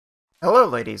Hello,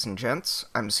 ladies and gents.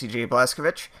 I'm CJ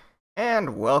Blaskovich,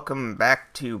 and welcome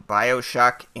back to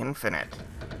Bioshock Infinite.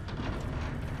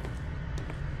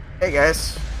 Hey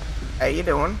guys, how you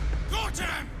doing?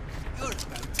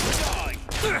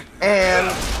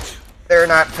 And they're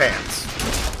not fans.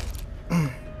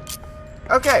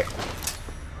 Okay.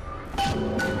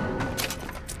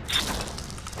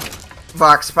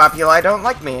 Vox Populi don't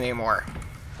like me anymore.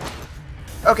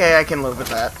 Okay, I can live with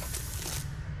that.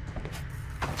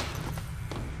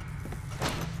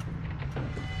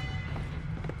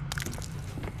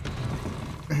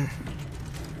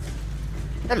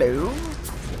 Hello.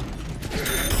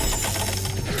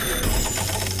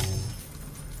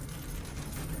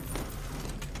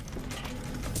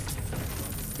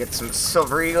 Get some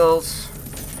silver eagles.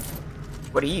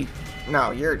 What are you?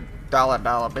 No, you're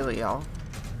dollar Billy, y'all.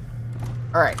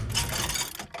 Alright.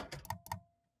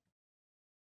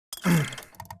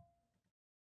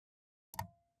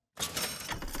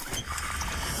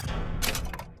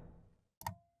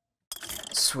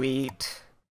 Sweet.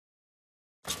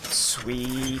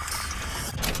 Sweet.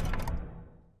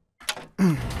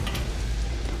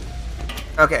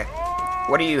 Okay.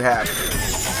 What do you have?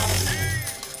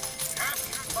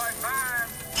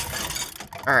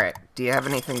 Alright. Do you have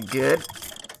anything good?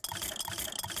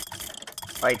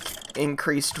 Like,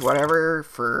 increased whatever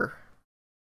for...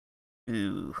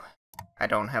 Ooh. I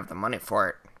don't have the money for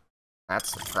it.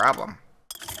 That's the problem.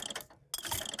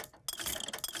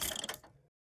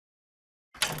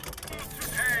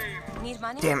 Need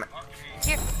money? Damn it.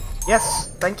 Here.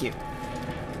 Yes, thank you.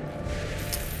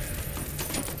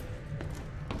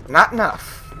 Not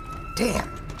enough.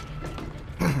 Damn.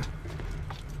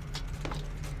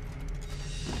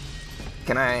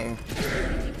 Can I...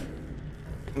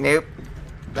 Nope.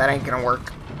 That ain't gonna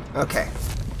work. Okay.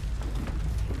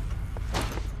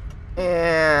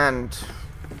 And...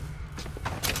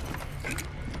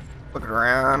 Look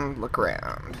around, look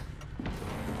around.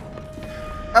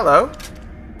 Hello.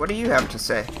 What do you have to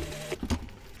say?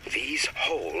 These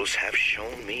holes have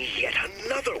shown me yet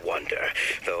another wonder,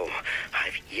 though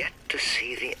I've yet to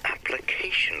see the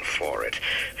application for it.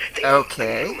 They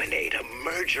illuminate a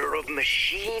merger of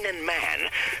machine and man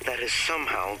that is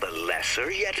somehow the lesser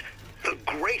yet the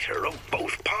greater of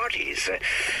both parties.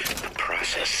 The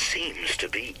process seems to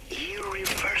be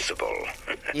irreversible.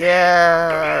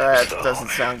 Yeah, that doesn't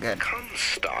sound good.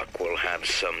 Comstock will have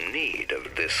some need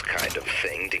of this kind of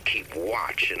thing to keep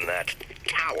watch in that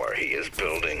tower he is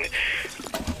building.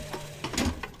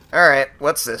 Alright,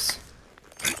 what's this?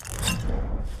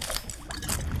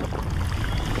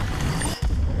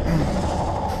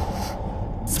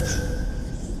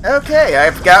 Okay,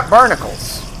 I've got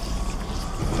barnacles.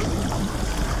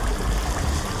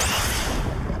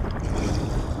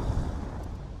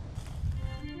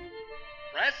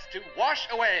 Press to wash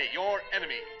away your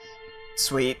enemies.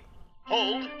 Sweet.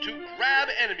 Hold to grab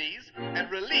enemies, and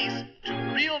release to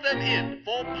reel them in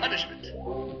for punishment.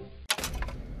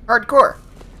 Hardcore.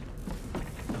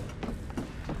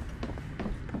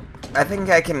 I think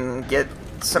I can get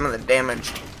some of the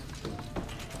damage.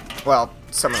 Well,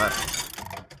 some of the,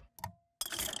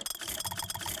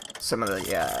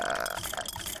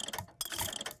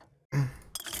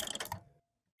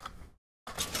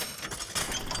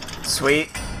 Sweet.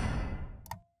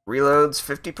 Reloads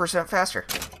 50% faster.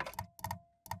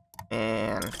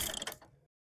 And...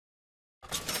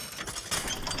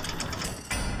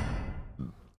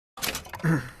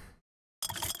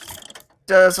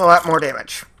 does a lot more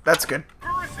damage. That's good.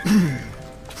 I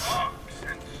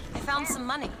found some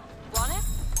money. Want it?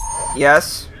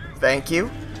 Yes, thank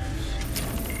you.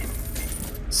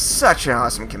 Such an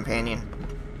awesome companion.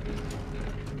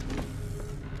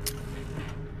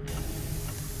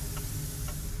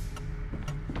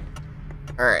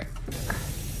 Alright.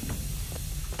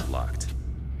 Locked.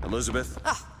 Elizabeth?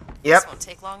 Oh, Yep. This won't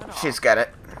take long at all. She's got it.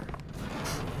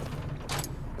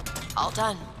 All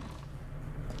done.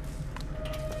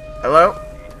 Hello?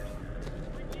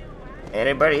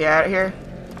 Anybody out here?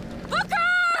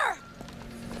 Booker!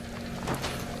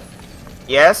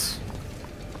 Yes?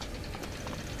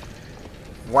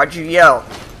 Why'd you yell?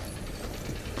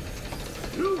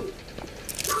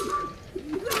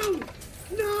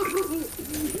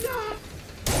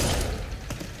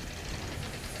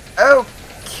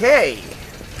 Okay.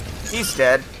 He's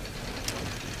dead.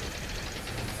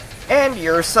 And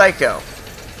you're a psycho.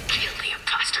 Kill the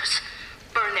imposters.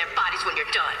 Burn their bodies when you're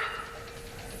done.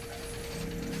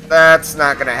 That's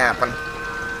not gonna happen.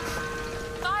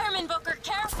 Fireman Booker,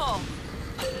 careful!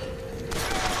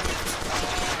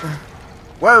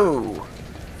 Whoa.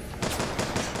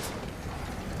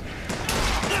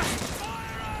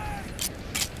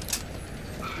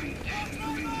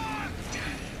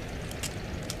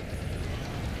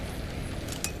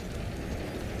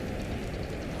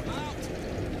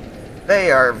 They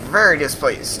are very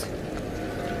displeased.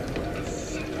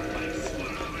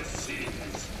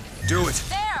 Do it.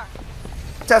 There!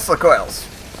 Tesla coils.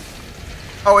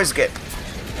 Always good.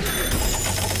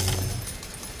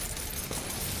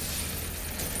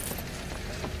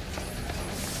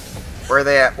 Where are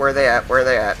they at? Where are they at? Where are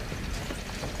they at?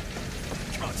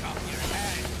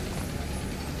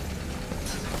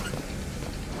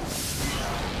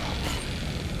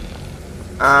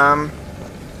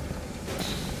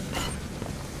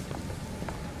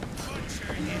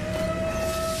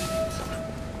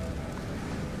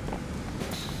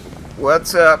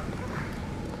 What's up?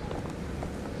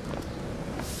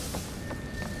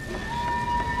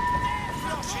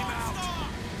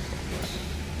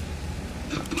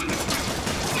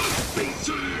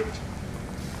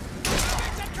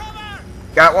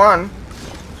 Got one.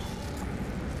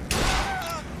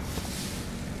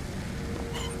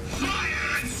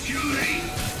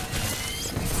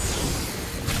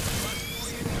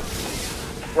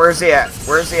 Where's he at?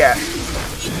 Where's he at?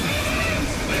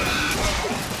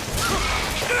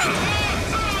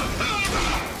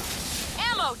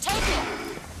 Ammo, take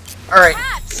it! Alright.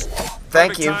 Catch!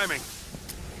 Thank you. Timing.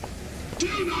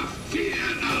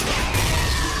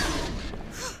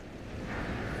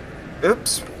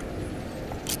 Oops.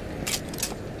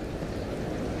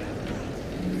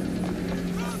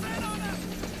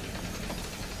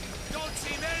 Don't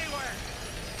seem anywhere.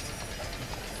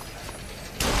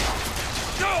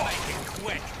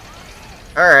 Quick.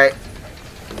 Alright.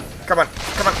 Come on.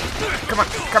 Come on. Come on.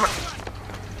 Come on.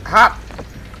 Hop.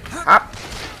 Hop.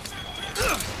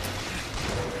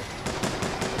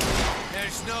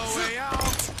 There's no way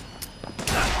out.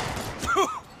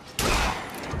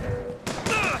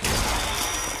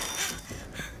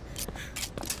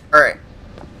 Alright.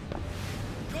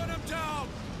 Gun him down.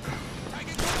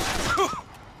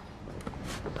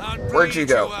 Where'd you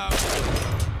go?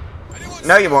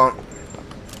 No, you won't.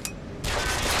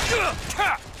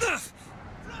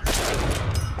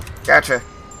 Gotcha.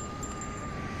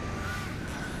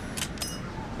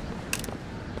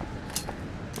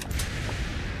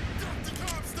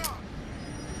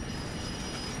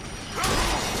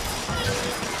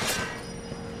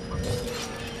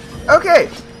 Okay.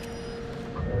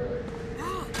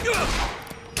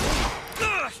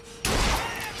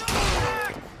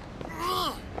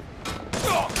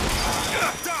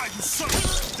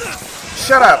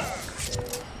 Shut up.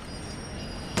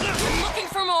 Looking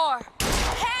for more.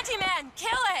 Handyman, kill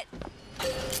it!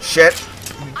 Shit.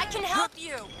 I can help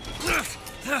you.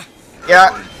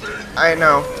 Yeah, I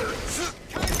know.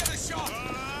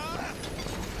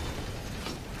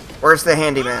 Where's the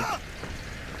handyman?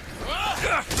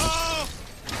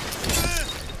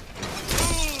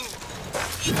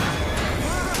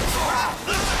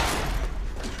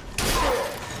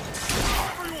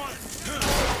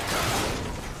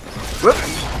 Whoop.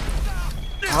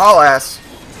 Haul ass.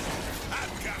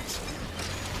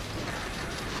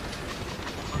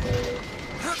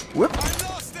 Whoop.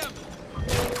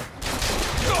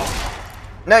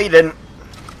 No, you didn't.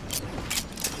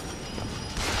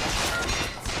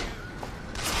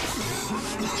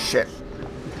 Shit.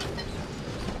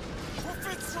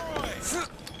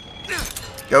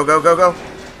 Go, go, go, go.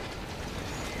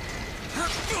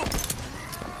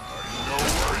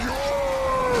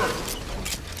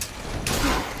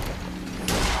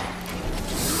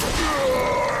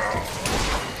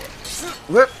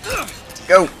 Whoop.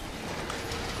 Go.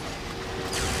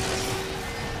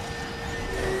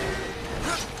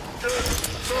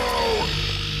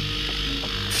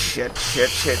 Shit, shit,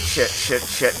 shit, shit, shit,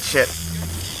 shit, shit.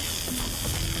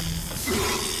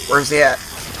 Where's he at?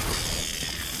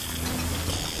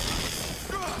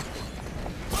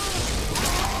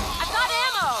 I've got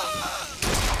ammo!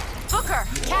 Booker,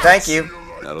 catch! Thank you.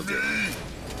 That'll do.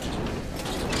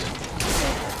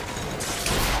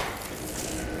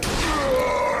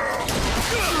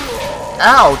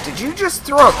 Ow, did you just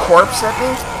throw a corpse at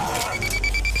me?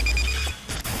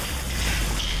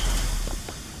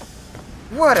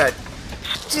 What a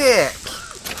dick.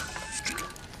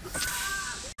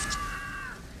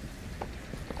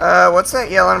 What's that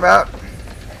yelling about?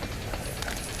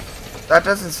 That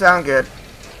doesn't sound good.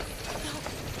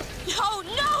 No,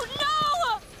 no,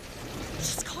 no!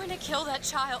 She's going to kill that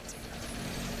child.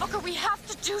 Booker, we have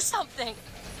to do something.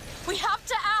 We have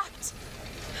to act.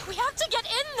 We have to get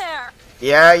in there.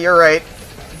 Yeah, you're right.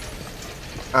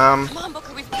 Come on,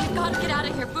 Booker, we've got to get out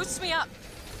of here. Boost me up.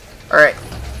 Alright.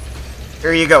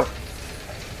 Here you go.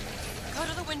 Go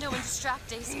to the window and distract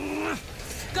Daisy.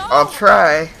 Go! I'll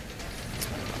try.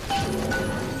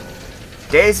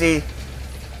 Daisy.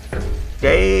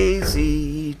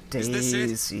 Daisy.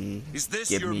 Daisy, Is this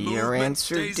give your me your movement,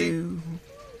 answer, Daisy? do.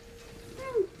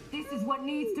 This is what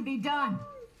needs to be done.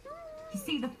 You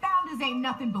see, the founders ain't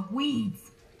nothing but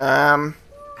weeds. Um,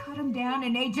 Cut them down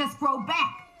and they just grow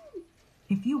back.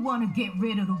 If you want to get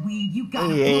rid of the weed, you gotta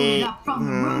pull it yeah, up from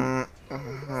the root.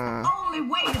 It's the only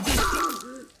way to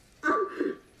do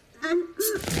it.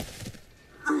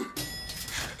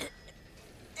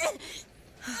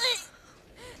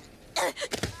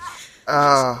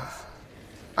 oh,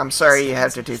 I'm sorry you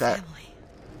have to do that.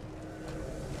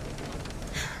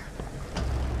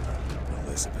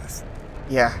 Elizabeth.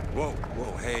 Yeah. Whoa,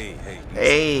 whoa, hey.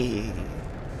 Hey.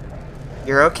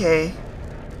 You're okay.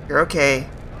 You're okay.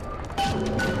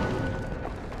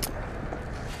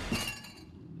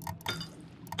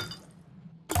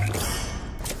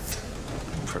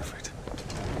 Perfect.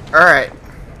 Alright.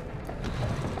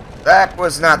 That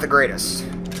was not the greatest.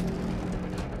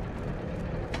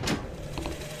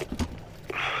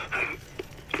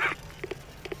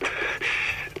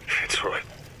 Fitzroy,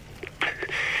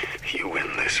 you win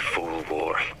this fool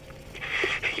war.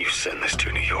 You send this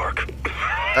to New York.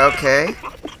 Okay.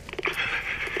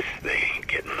 They ain't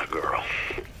getting the girl.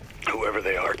 Whoever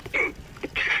they are.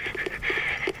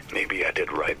 Maybe I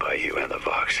did right by you and the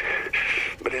Vox.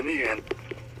 But in the end,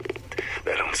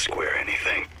 that don't square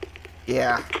anything.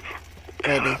 Yeah.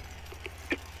 Maybe.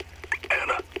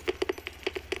 Anna,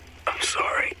 I'm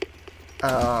sorry.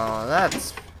 Oh,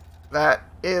 that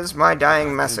is my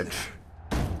dying message.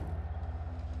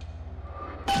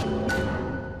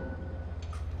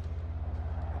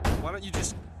 Why don't you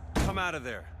just come out of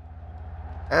there?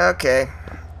 Okay.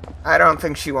 I don't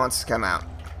think she wants to come out.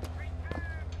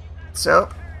 So,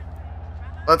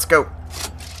 let's go.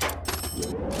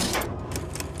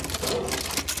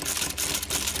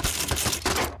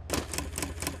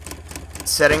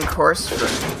 Setting course for...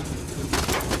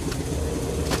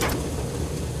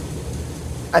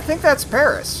 I think that's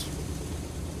Paris.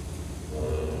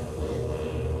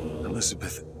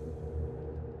 Elizabeth.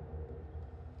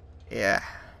 Yeah.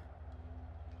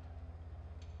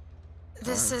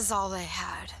 This is all they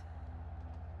had.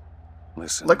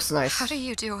 Listen. Looks nice. How do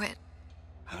you do it?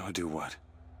 How do I do what?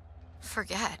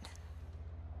 Forget.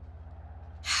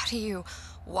 How do you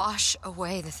wash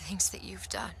away the things that you've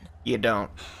done? You don't.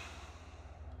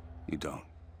 You don't.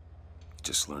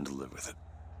 Just learn to live with it.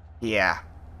 Yeah.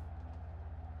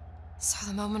 So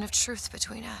the moment of truth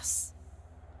between us.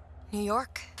 New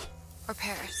York or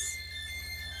Paris?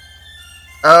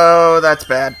 Oh, that's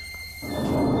bad.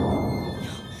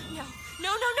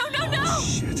 No.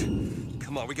 Shit.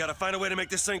 Come on, we gotta find a way to make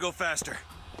this thing go faster.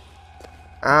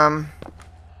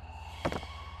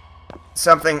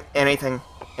 Something, anything.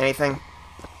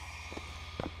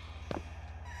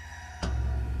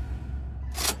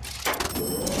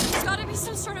 There's gotta be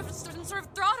some sort of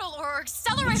throttle or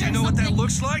accelerator. Do you know what that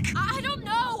looks like? I don't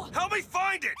know. Help me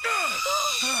find it!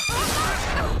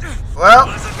 Well,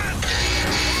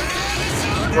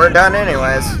 we're done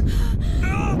anyways.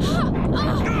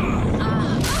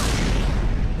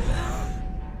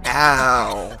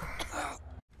 Ow.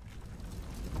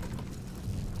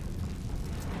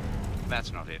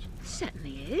 That's not it.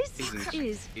 Certainly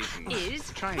is.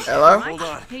 Is. Try it. Hello? Right, Hold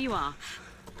on. Here you are.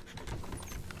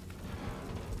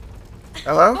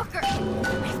 Hello? Booker,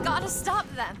 we've gotta stop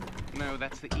them. No,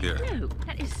 that's the E. Here. No,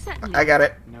 that is certainly. I got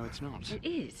it. No, it's not. It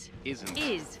is. Isn't.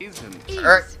 Is. Isn't. Is.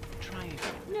 Alright. Try it.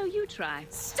 No, you try.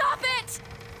 Stop it!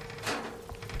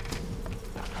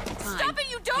 Fine. Stop it!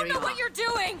 You don't Here know you what are. you're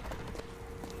doing.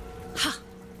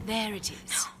 There it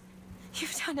is.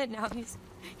 You've done it now.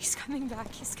 He's coming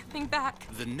back. He's coming back.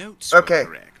 The notes Okay. were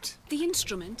correct. The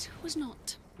instrument was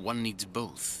not. One needs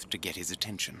both to get his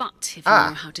attention. But if you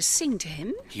know how to sing to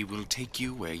him, He will take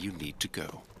you where you need to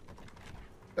go.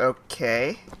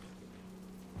 Okay.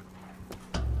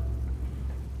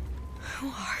 Who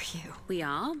are you? we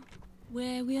are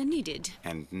where we are needed.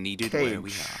 And needed where we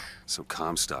Cage. are. So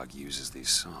Comstock uses these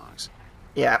songs.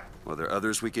 Yeah. Well, there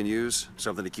others we can use?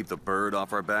 Something to keep the bird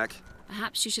off our back?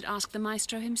 Perhaps you should ask the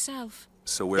maestro himself.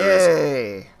 So where is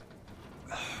it?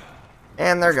 Yay.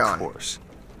 And they're Of gone. course.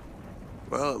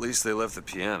 Well, at least they left the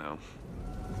piano.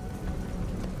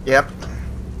 Yep.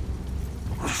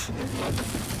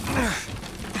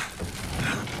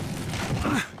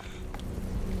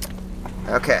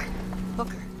 Okay.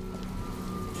 Booker.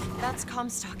 That's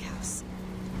Comstock House.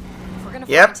 If we're gonna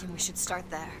Yep. find him, we should start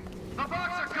there.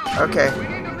 Okay.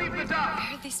 Where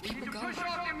did these people go?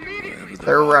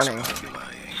 They're running.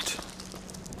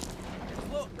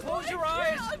 Close your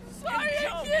eyes. I'm sorry,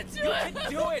 I can't do it. You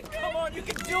can do it. Come on, you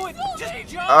can do it. Just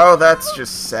jump. Oh, that's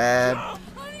just sad.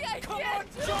 Honey, I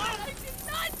can't do it. I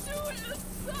cannot do it.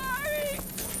 I'm sorry.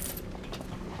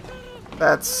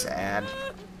 That's sad.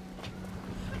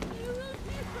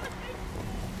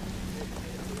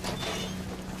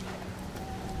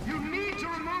 You need to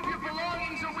remove your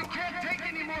belongings or we can't take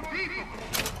any more people.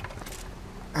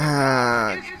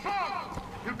 It's full.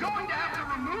 You're going to have to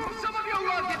remove some of your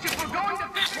luggage if we're going to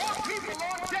fit more people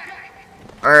on deck.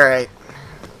 Alright.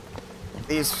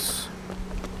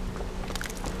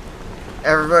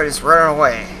 Everybody's running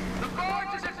away. The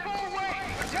barge is at full weight.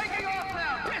 We're taking off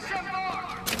now.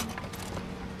 Disembark.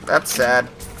 That's sad.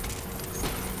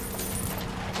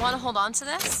 Want to hold on to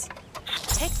this?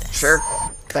 Take this. Sure.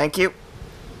 Thank you.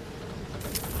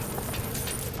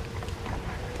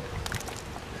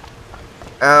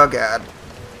 Oh god.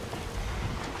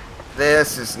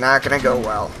 This is not gonna go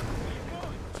well.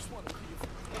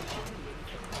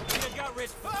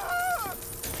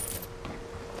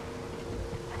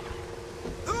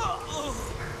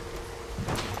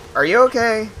 Are you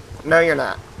okay? No, you're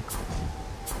not.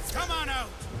 Come on out.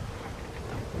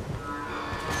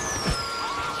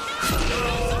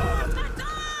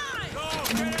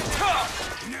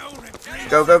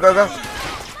 Go, go, go, go.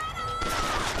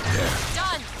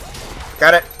 Done.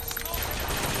 Got it.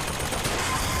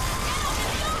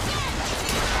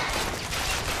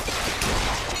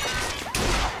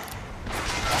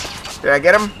 Did I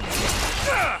get him?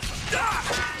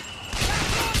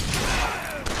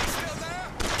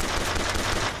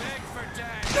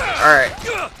 Alright.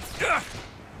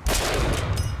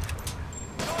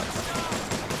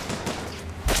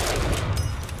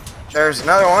 There's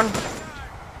another one.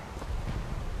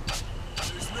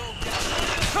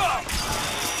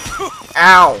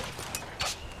 Ow.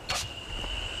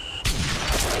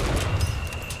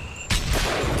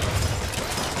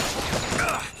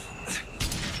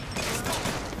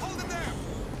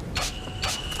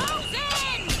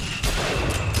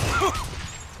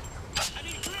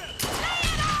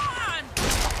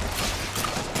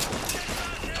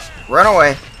 Run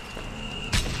away.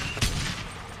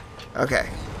 Okay.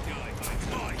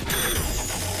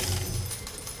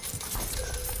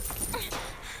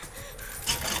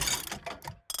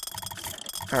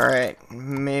 Alright,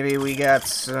 maybe we got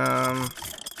some...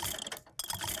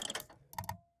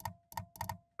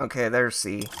 Okay, there's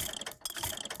C.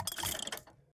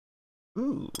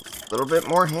 Ooh, a little bit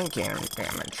more hand cannon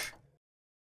damage.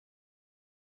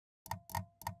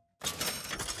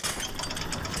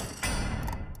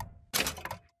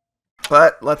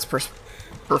 But let's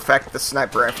perfect the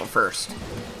sniper rifle first.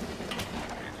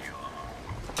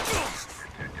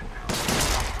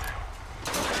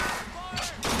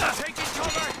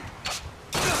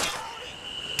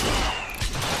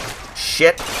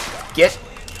 Shit. Get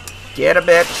a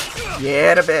bitch.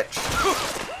 Get a bitch.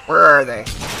 Where are they? Are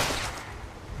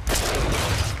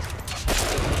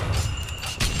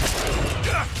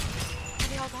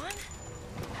they all gone?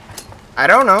 I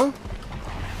don't know.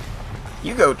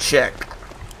 You go check.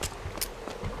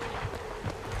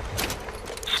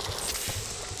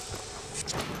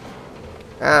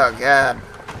 Oh god.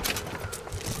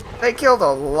 They killed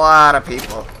a lot of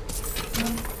people.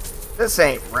 This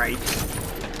ain't right.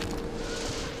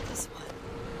 This one.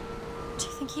 Do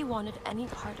you think he wanted any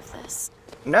part of this?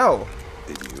 No.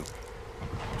 Did you?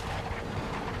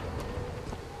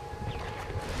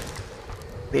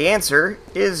 The answer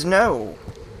is no.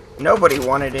 Nobody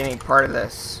wanted any part of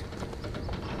this.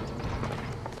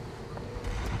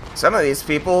 Some of these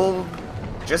people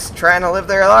just trying to live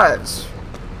their lives.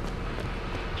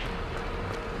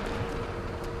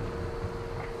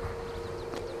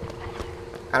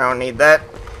 I don't need that.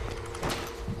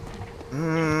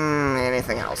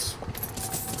 Anything else?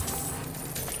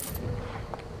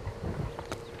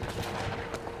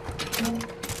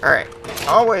 Alright.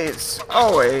 Always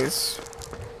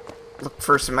look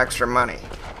for some extra money.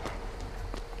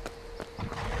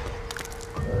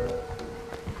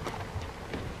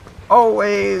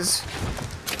 Always.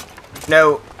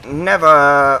 No,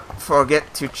 never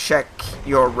forget to check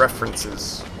your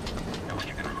references.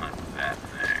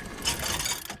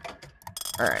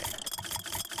 Alright.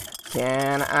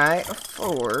 Can I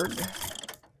afford...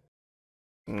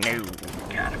 No.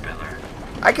 Caterpillar.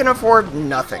 I can afford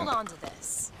nothing. Hold on to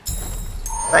this.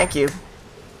 Thank you.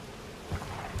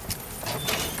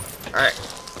 Alright.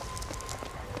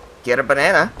 Get a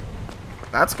banana.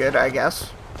 That's good, I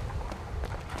guess.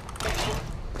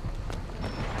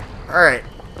 Alright.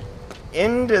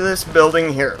 Into this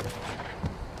building here.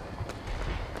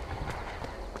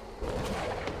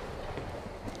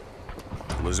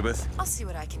 Elizabeth? I'll see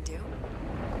what I can do.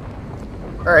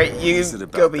 Alright, you Is it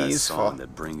go about be that useful. song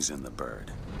that brings in the bird?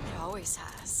 It always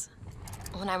has.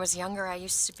 When I was younger, I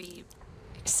used to be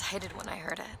excited when I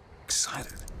heard it.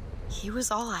 Excited? He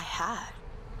was all I had.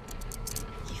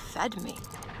 fed me,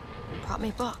 brought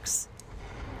me books.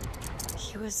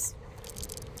 He was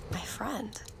my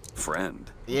friend. Friend?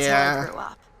 Yeah. Until I grew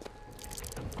up.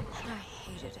 And I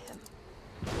hated him.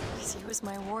 Because he was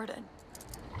my warden.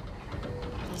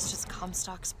 He's just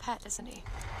Comstock's pet, isn't he?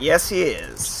 Yes, he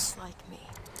is. Just like me.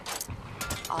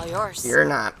 All yours. You're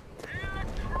not.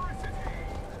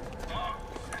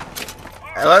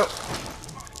 Hello?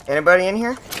 Anybody in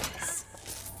here?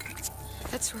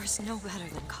 Fitzroy's no better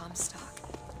than Comstock.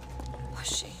 Was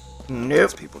she? Nope.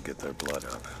 Once people get their blood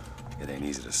up, it ain't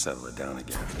easy to settle it down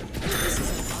again. This is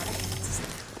a lot of hits,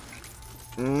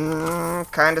 isn't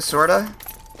it? Kinda, sorta.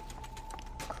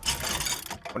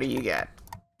 What do you got?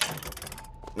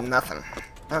 Nothing.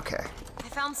 Okay. I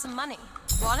found some money.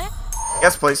 Want it?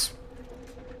 Yes, please.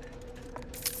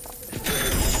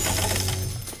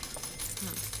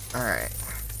 Alright.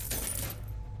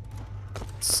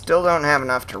 Still don't have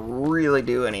enough to really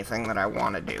do anything that I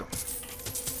want to do.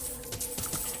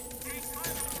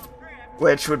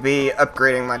 Which would be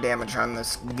upgrading my damage on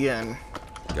this gun.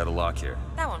 Got a lock here.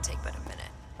 That won't take but a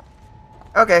minute.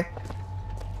 Okay.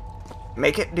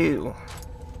 Make it do.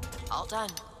 All done.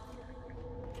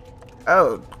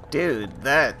 Oh, dude,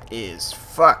 that is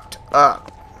fucked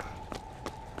up.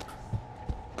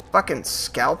 Fucking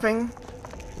scalping?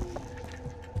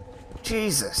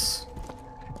 Jesus.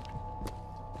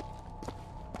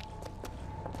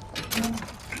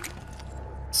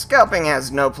 Scalping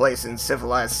has no place in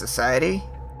civilized society.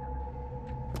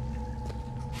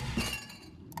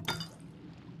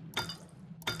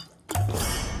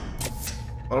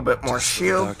 A little bit more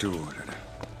shield. Doctor ordered.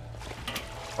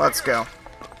 Let's go.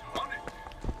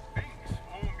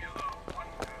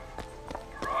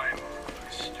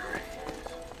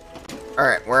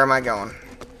 Alright, where am I going?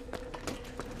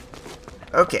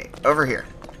 Okay, over here.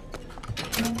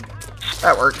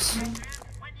 That works.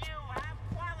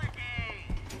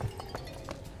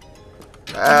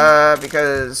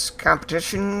 Because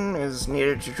competition is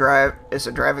needed to drive is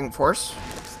a driving force.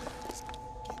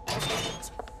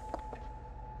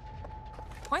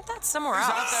 Point that somewhere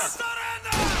else.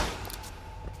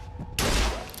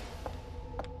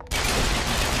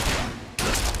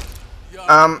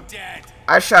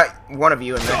 I shot one of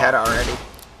you in the head already.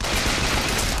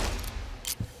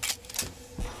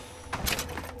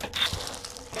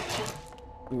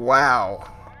 Wow.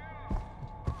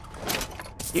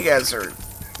 You guys are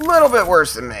a little bit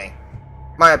worse than me.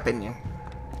 My opinion.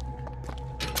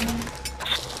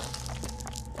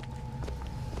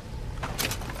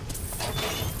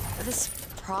 This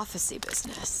prophecy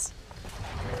business.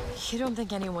 You don't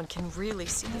think anyone can really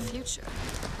see the future?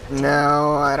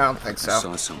 No, I don't think so. I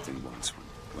saw something once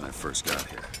when I first got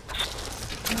here.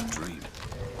 A dream.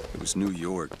 It was New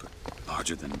York, but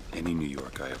larger than any New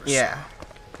York I ever saw. Yeah.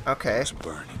 Okay. It was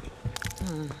burning.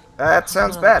 That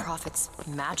sounds One of the bad. prophet's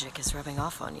magic is rubbing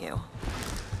off on you.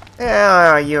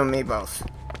 Yeah, you and me both.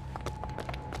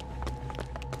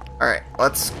 Alright,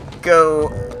 let's go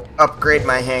upgrade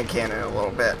my hand cannon a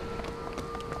little bit.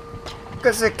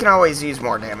 Because it can always use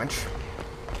more damage.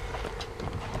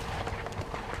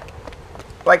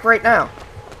 Like right now.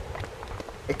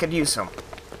 It could use some.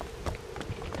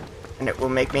 And it will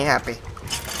make me happy.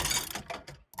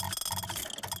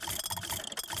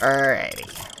 Alrighty.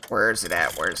 Where's it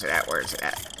at? Where's it at? Where's it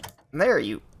at? There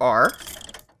you are.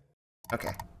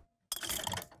 Okay.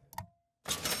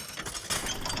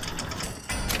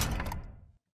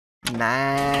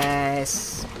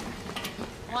 Nice.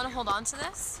 Want to hold on to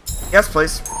this? Yes,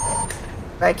 please.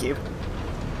 Thank you.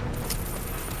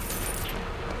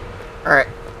 Alright.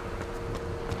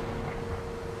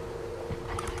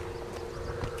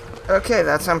 Okay,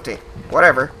 that's empty.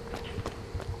 Whatever.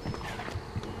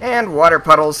 And water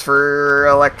puddles for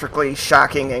electrically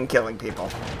shocking and killing people.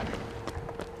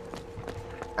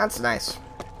 That's nice.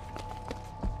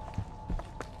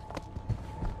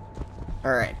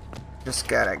 Alright. Just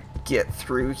gotta get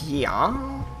through here.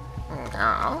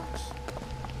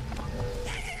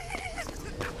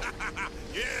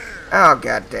 Oh,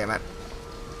 god damn it.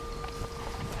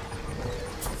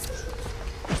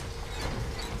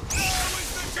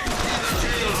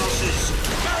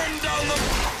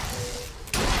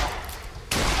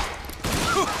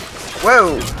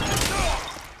 Whoa!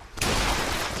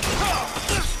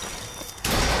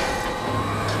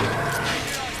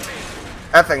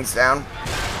 That thing's down.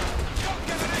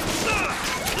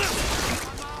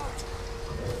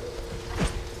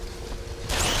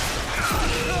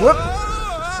 Whoop!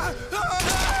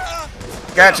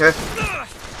 Gotcha.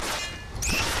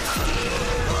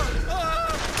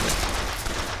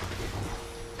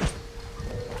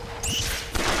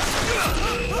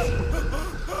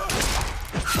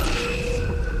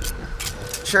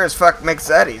 sure as fuck makes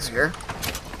that easier.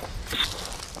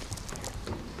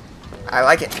 I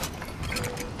like it.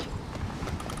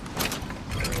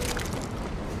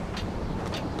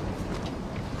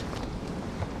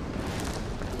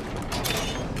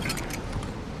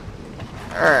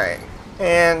 Alright.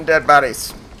 And dead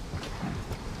bodies.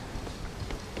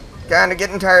 Kinda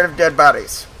getting tired of dead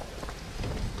bodies.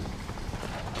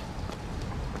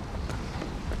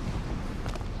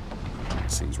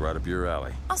 Seems right up your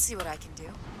alley. I'll see what I can do.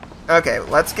 Okay,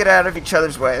 let's get out of each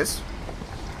other's ways.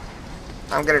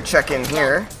 I'm gonna check in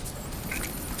here.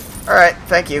 Alright,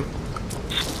 thank you.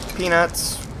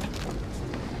 Peanuts.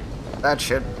 That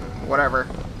shit. Whatever.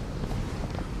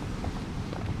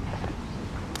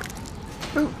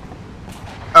 Ooh.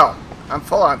 Oh, I'm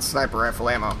full on sniper rifle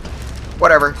ammo.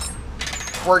 Whatever.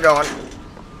 We're going.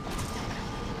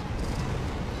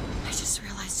 I just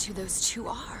realized who those two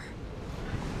are.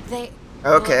 They...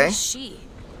 Okay. Well, she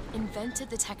invented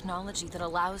the technology that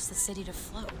allows the city to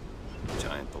float.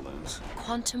 Giant balloons.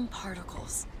 Quantum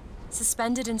particles.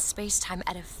 Suspended in space-time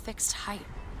at a fixed height.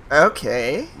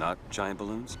 Okay. Not giant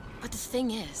balloons? But the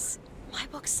thing is, my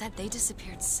book said they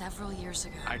disappeared several years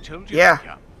ago. I told you Yeah. they'd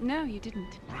come. No, you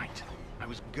didn't. Right. I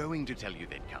was going to tell you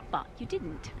they'd come. But you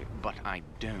didn't. But I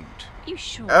don't. You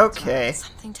sure? Okay.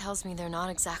 Something tells me they're not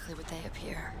exactly what they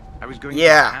appear. I was going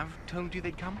Yeah. to have told you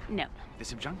they'd come? No. The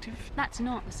subjunctive? That's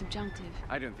not the subjunctive.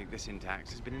 I don't think the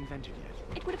syntax has been invented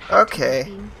yet. It would have had to Okay. have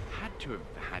been. Had to have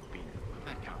had been.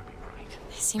 That can't be right.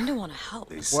 They seem to want to help.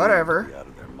 They seem Whatever. to be out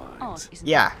of their minds. Odd, isn't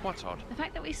Yeah. What's odd? it? The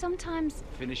fact that we sometimes...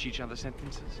 Finish each other's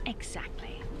sentences?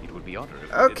 Exactly. It would be odder if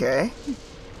we Okay.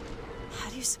 How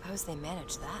do you suppose they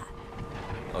manage that?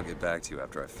 I'll get back to you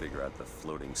after I figure out the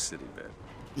floating city bit.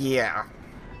 Yeah.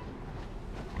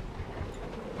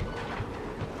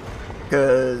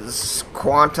 Because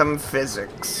quantum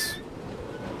physics.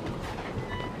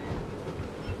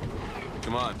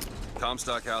 Come on.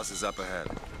 Comstock House is up ahead.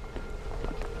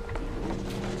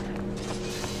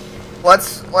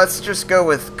 Let's just go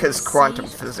with because quantum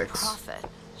Seed of the physics. prophet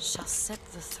shall sit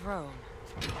the throne.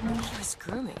 He was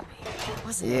grooming me,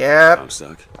 wasn't he? Yep.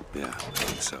 Comstock? Yeah, I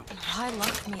think so. Why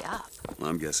lock me up? Well,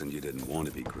 I'm guessing you didn't want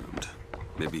to be groomed.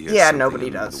 Maybe he has Yeah, something nobody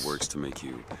in does. the works to make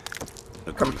you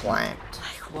a Compliant.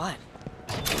 Like what?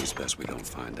 It's best we don't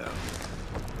find out.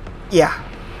 Yeah.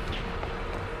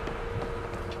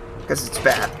 Because it's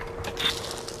bad.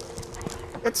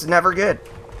 It's never good.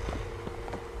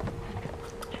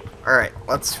 Alright,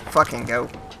 let's fucking go.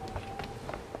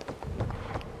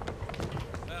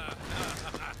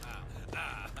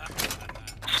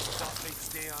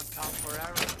 Stay on top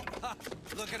forever.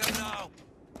 Look at him now.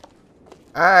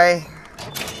 Hi.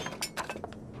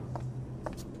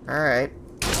 Alright.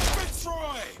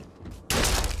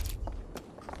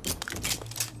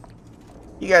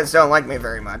 You guys don't like me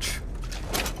very much.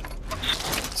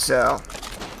 So,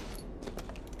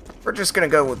 we're just gonna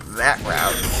go with that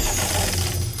route.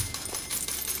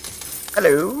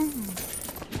 Hello.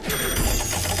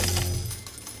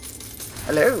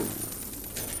 Hello.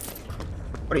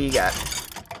 What do you got?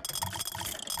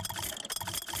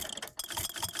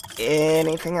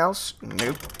 Anything else?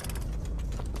 Nope.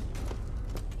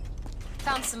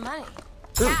 Found some money.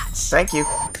 Ooh, Catch. thank you.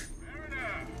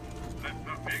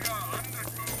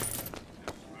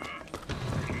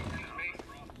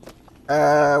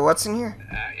 What's in here?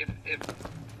 If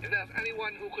there's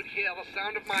anyone who could hear the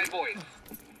sound of my voice,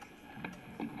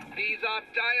 these are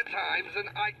dire times, and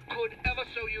I could ever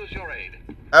so use your aid.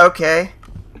 Okay.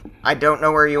 I don't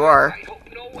know where you are. I hope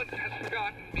no one has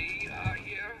forgotten me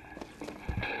here.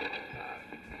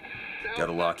 Got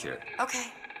a lock here. Okay.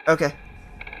 Okay.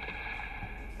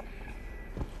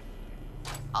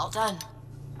 All done.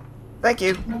 Thank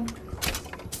you.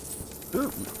 Ooh,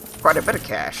 quite a bit of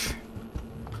cash.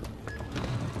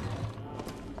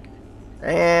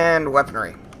 And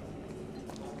weaponry.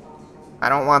 I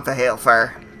don't want the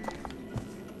hailfire.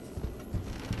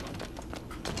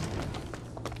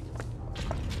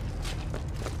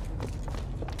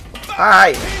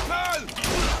 Hi.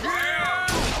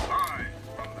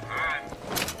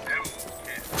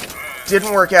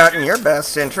 Didn't work out in your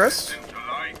best interest.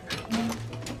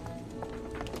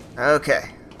 Okay.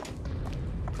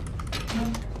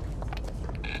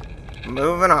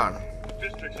 Moving on.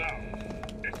 District's out.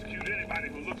 Execute anybody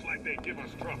who looks like they give us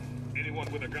trouble. Anyone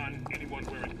with a gun, anyone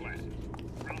wearing glasses.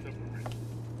 Round up the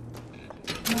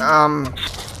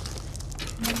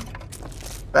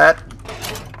rest. That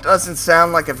doesn't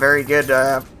sound like a very good,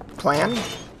 plan.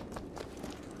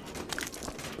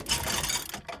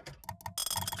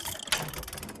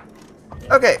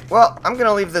 Okay, well, I'm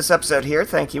gonna leave this episode here.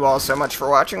 Thank you all so much for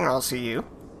watching, and I'll see you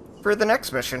for the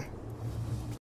next mission.